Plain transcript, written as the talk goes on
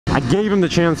gave him the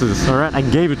chances, alright? I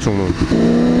gave it to him.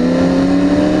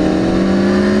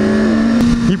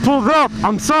 He pulled up.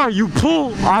 I'm sorry, you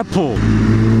pull, I pull.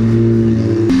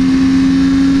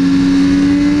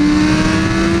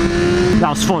 That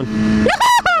was fun.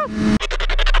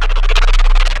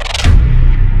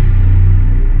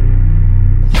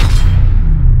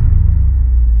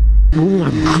 Oh my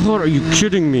god, are you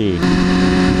kidding me?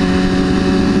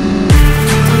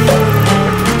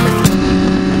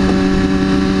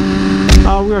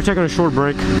 We are taking a short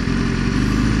break.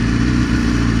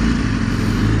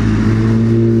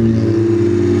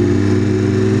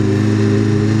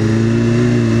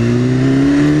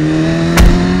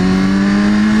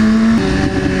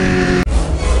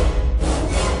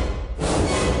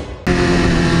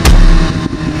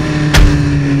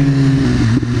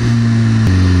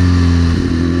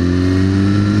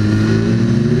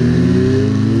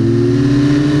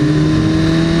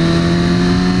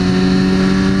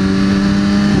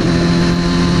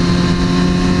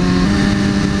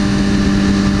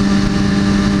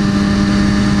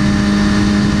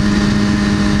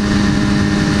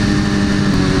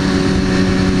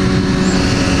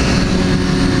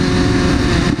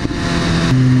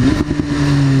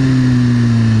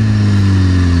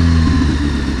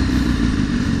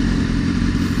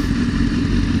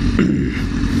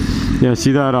 Yeah,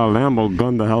 see that Lambo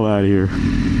gunned the hell out of here.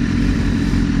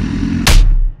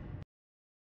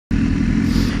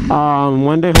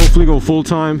 One day hopefully go full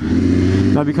time.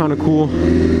 That'd be kind of cool.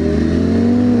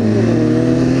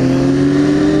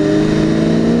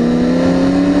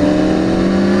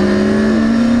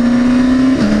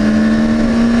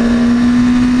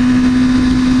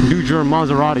 Dude, you're a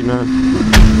Maserati, man.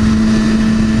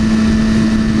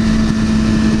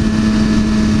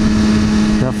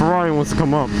 Ferrari wants to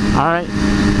come up. Alright.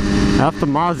 After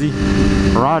Mazzi,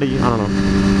 Ferrari, I don't know.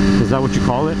 Is that what you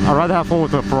call it? I'd rather have fun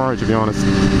with a Ferrari, to be honest,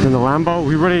 than the Lambo.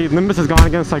 Nimbus has gone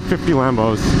against like 50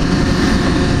 Lambos.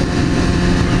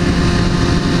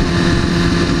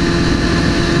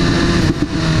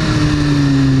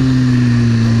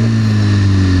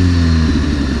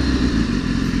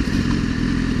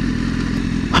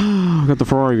 Got the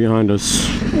Ferrari behind us.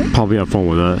 Probably have fun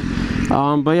with that.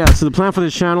 But yeah, so the plan for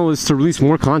this channel is to release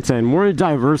more content, more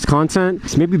diverse content.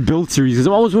 So maybe build series, because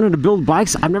I've always wanted to build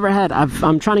bikes. I've never had.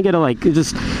 I'm trying to get a, like,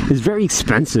 it's very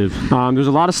expensive. There's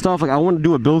a lot of stuff. Like, I want to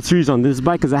do a build series on this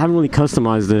bike because I haven't really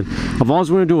customized it. I've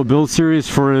always wanted to do a build series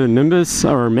for Nimbus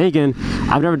or Megan.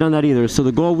 I've never done that either. So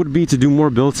the goal would be to do more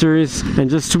build series and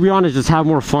just, to be honest, just have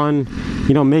more fun,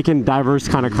 you know, making diverse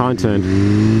kind of content,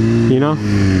 you know?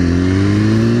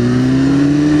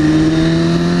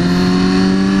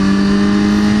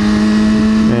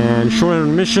 Short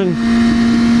intermission.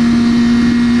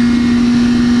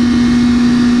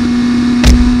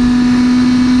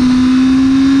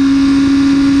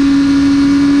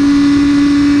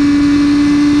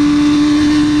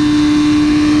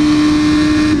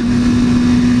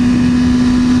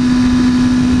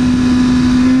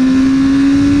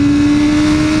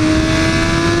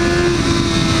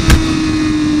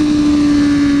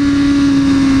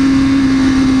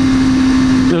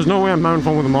 There's no way I'm having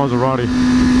fun with a Maserati.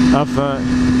 F that.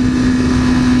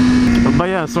 But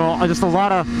yeah, so just a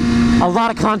lot of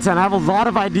content. I have a lot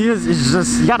of ideas. It's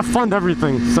just, you gotta fund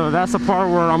everything. So that's the part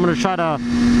where I'm gonna try to,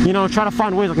 you know, try to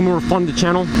find ways I can more fund the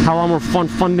channel. How I'm more fun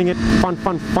funding it.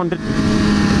 Fund it.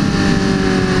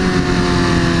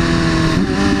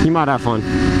 You might have fun.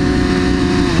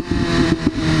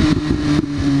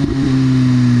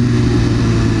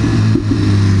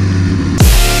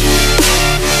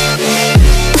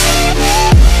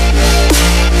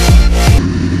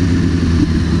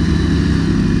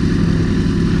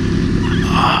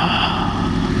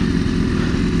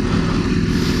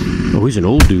 Oh, he's an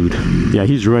old dude. Yeah,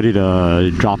 he's ready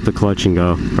to drop the clutch and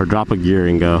go, or drop a gear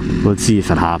and go. Let's see if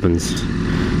it happens.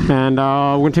 And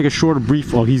we're gonna take a short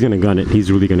brief. Oh, he's gonna gun it.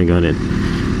 He's really gonna gun it.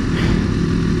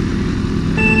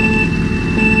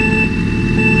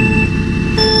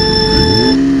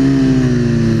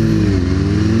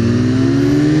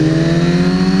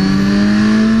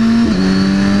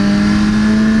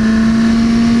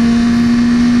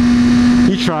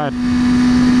 He tried.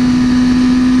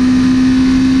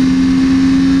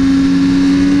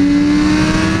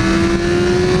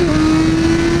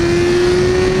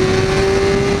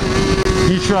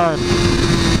 Tried.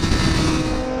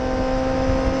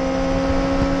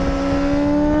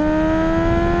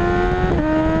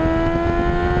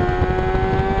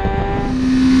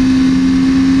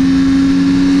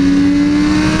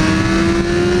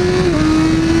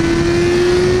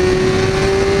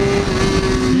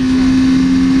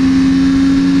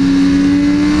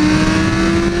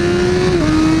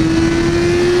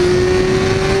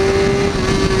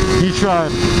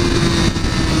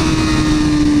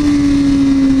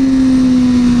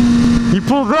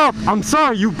 I'm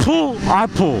sorry, you pull, I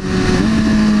pull.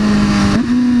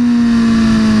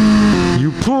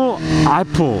 You pull, I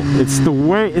pull. It's the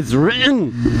way it's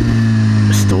written.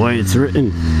 It's the way it's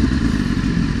written.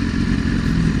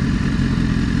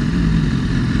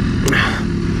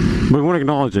 But he won't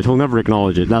acknowledge it. He'll never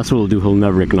acknowledge it. That's what he'll do. He'll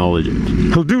never acknowledge it.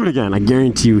 He'll do it again. I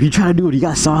guarantee you. He tried to do it. You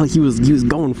guys saw he was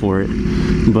going for it.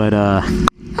 But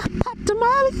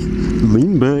tamale.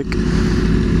 Lean back.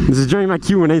 This is during my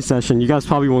Q&A session. You guys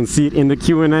probably won't see it in the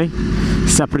Q&A.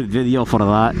 Separate video for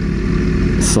that.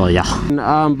 So yeah.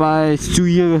 By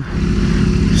Suyagachi.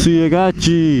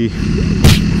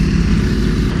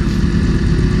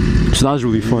 So that was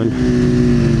really fun.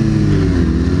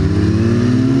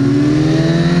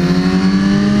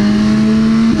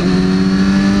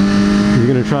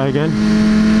 Try again.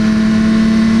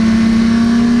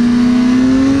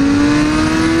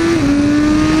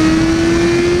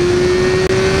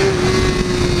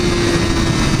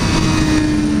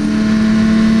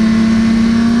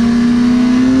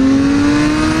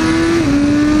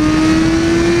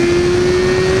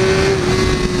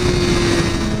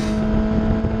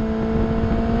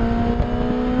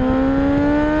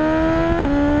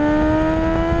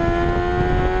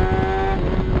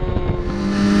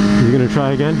 You're gonna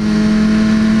try again?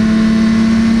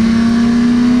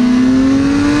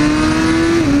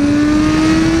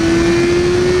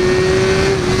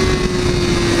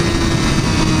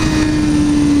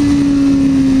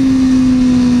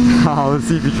 Let's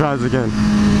see if he tries again.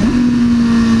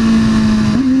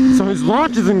 So his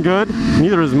launch isn't good,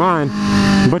 neither is mine,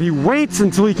 but he waits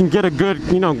until he can get a good,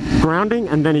 you know, grounding,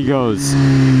 and then he goes.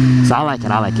 So I like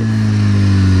it, I like it.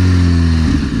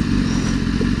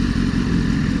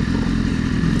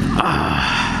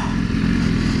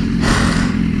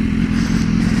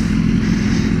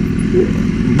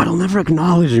 But he'll never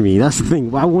acknowledge me. That's the thing.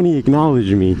 Why won't he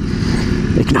acknowledge me?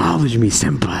 Acknowledge me,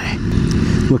 senpai.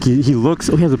 Look, he looks,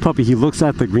 oh, he has a puppy. He looks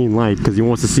at the green light because he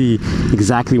wants to see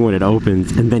exactly when it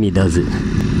opens, and then he does it.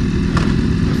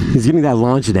 He's getting that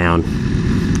launch down.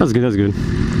 That's good, that's good.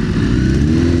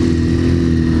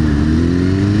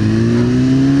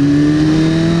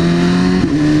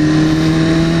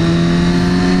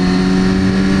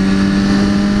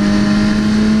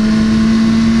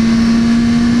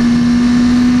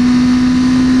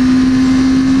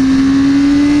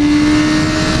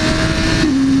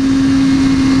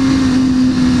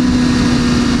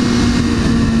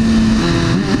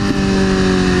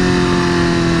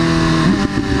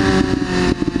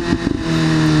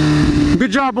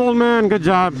 Good job, old man. Good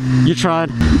job. You tried.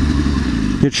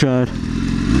 You tried.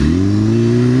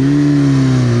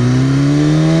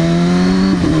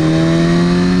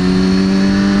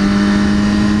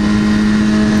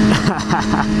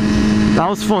 That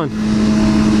was fun.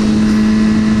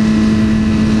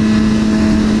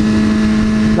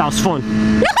 That was fun.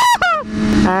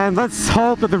 And let's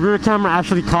hope that the rear camera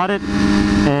actually caught it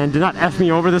and did not F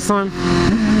me over this time.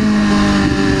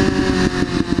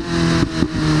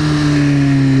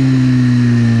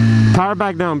 Power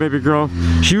back down, baby girl.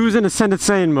 She was in Ascended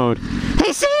Saiyan mode.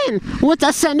 Hey, Saiyan! What's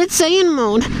Ascended Saiyan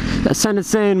mode? Ascended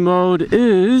Saiyan mode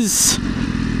is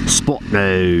Sport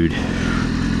mode.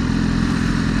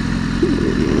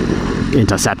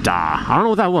 Interceptor. I don't know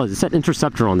what that was. It said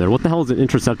Interceptor on there. What the hell is an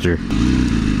Interceptor?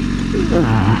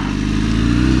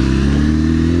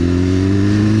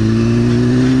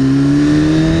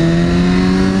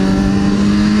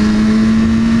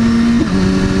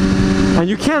 And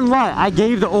you can't lie, I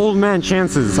gave the old man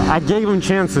chances. I gave him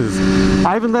chances.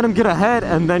 I even let him get ahead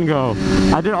and then go.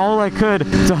 I did all I could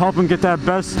to help him get that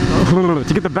best,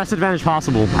 to get the best advantage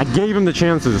possible. I gave him the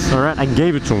chances, alright? I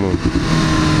gave it to him.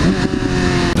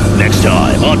 Next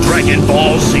time on Dragon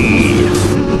Ball Z.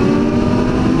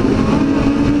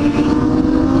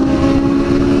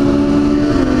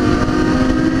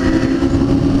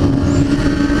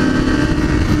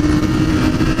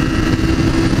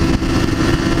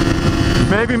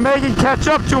 Maybe Megan catch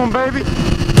up to him, baby.